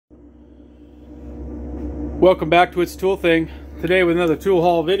Welcome back to It's Tool Thing. Today with another tool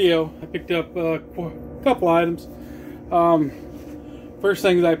haul video. I picked up a couple items. First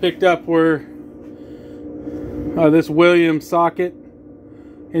things I picked up were this Williams socket,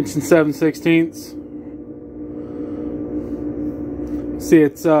 1 7/16. See,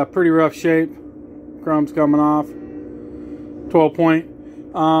 it's pretty rough shape. Chrome's coming off. 12 point.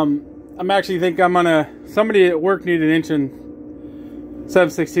 I'm actually think I'm gonna. Somebody at work needed an 1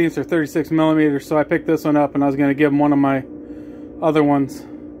 7/16 or 36 millimeters, so I picked this one up, and I was gonna give him one of my other ones.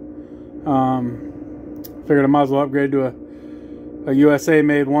 Figured I might as well upgrade to a USA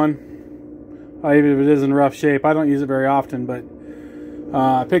made one, even if it is in rough shape. I don't use it very often, but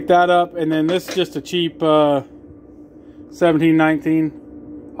I picked that up. And then this is just a cheap 1719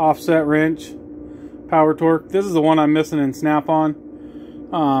 offset wrench, Power Torque. This is the one I'm missing in Snap-on.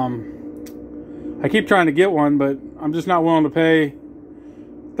 I keep trying to get one, but I'm just not willing to pay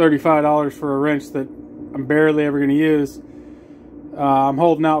 $35 for a wrench that I'm barely ever going to use. I'm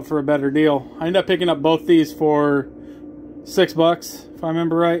holding out for a better deal. I ended up picking up both these for $6, if I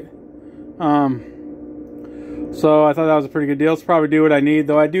remember right. So I thought that was a pretty good deal. It's probably do what I need,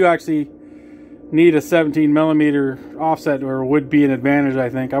 though I do actually need a 17 millimeter offset, or would be an advantage, I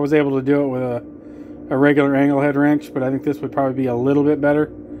think. I was able to do it with a regular angle head wrench, but I think this would probably be a little bit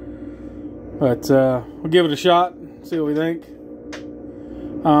better. But we'll give it a shot, see what we think.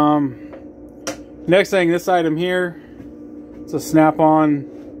 Next thing, this item here, it's a Snap-on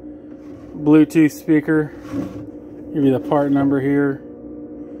Bluetooth speaker. Give you the part number here.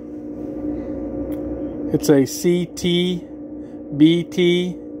 It's a CT-BT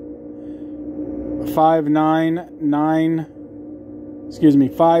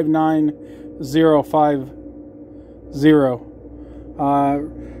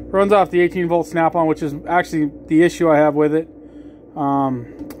 59050. Runs off the 18 volt Snap-on, which is actually the issue I have with it.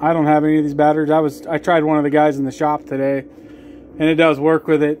 I don't have any of these batteries. I tried one of the guys in the shop today, and it does work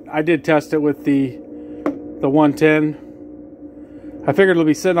with it. I did test it with the 110. I figured it'll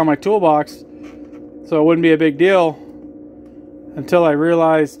be sitting on my toolbox, so it wouldn't be a big deal, until I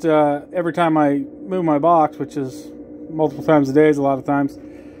realized every time I move my box, which is multiple times a day, a lot of times,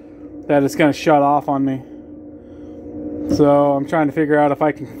 that it's going to shut off on me. So I'm trying to figure out if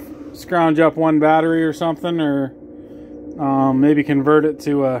I can scrounge up one battery or something, or maybe convert it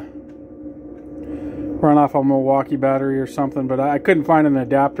to run off a Milwaukee battery or something, but I couldn't find an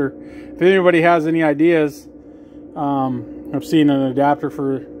adapter. If anybody has any ideas, I've seen an adapter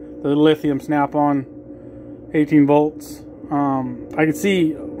for the lithium Snap-on 18 volts. I could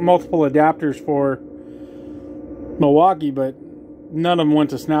see multiple adapters for Milwaukee, but none of them went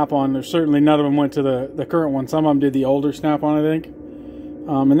to Snap-on. There's certainly none of them went to the current one. Some of them did the older Snap-on, I think.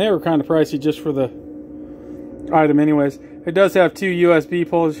 And they were kind of pricey just for the item anyways. It does have two USB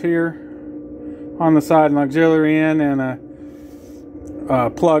ports here on the side, an auxiliary in, and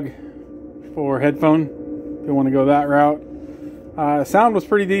a plug for headphone if you want to go that route. Sound was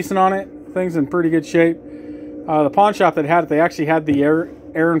pretty decent on it. Things in pretty good shape. The pawn shop that had it, they actually had the air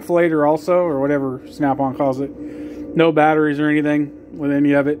inflator also, or whatever Snap-on calls it. No batteries or anything with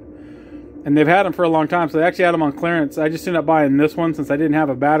any of it. And they've had them for a long time, so they actually had them on clearance. I just ended up buying this one since I didn't have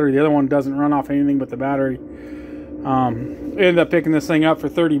a battery. The other one doesn't run off anything but the battery. Ended up picking this thing up for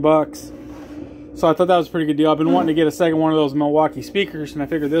 $30. So I thought that was a pretty good deal. I've been wanting to get a second one of those Milwaukee speakers, and I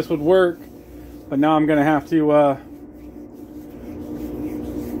figured this would work. But now I'm going to have to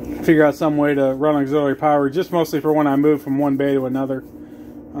figure out some way to run auxiliary power, just mostly for when I move from one bay to another.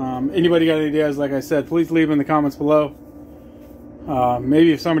 Anybody got any ideas, like I said, please leave them in the comments below.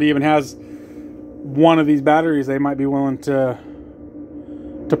 Maybe if somebody even has one of these batteries they might be willing to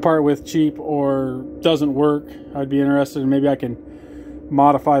part with cheap, or doesn't work, I'd be interested, and maybe I can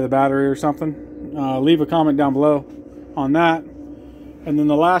modify the battery or something. Leave a comment down below on that. And then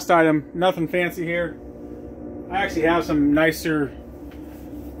the last item, nothing fancy here. I actually have some nicer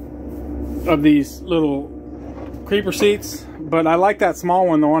of these little creeper seats, but I like that small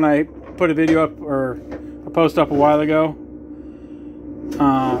one, the one I put a video up, or a post up a while ago,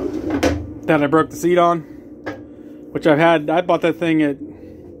 that I broke the seat on, which I bought that thing at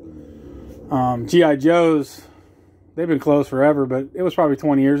G.I. Joe's. They've been closed forever, but it was probably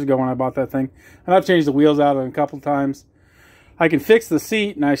 20 years ago when I bought that thing. And I've changed the wheels out a couple times. I can fix the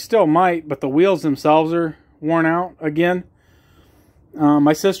seat, and I still might, but the wheels themselves are worn out again.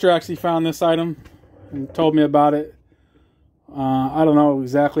 My sister actually found this item and told me about it. I don't know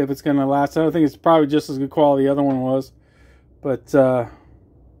exactly if it's going to last. I don't think it's probably just as good quality the other one was. But it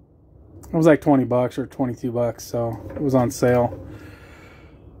was like 20 bucks or 22 bucks, so it was on sale.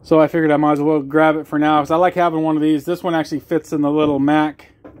 So I figured I might as well grab it for now, because I like having one of these. This one actually fits in the little Mac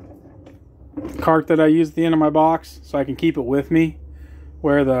cart that I use at the end of my box so I can keep it with me,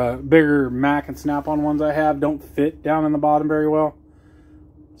 where the bigger Mac and Snap-on ones I have don't fit down in the bottom very well.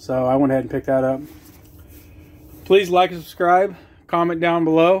 So I went ahead and picked that up. Please like and subscribe, comment down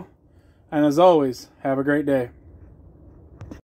below, and as always, have a great day.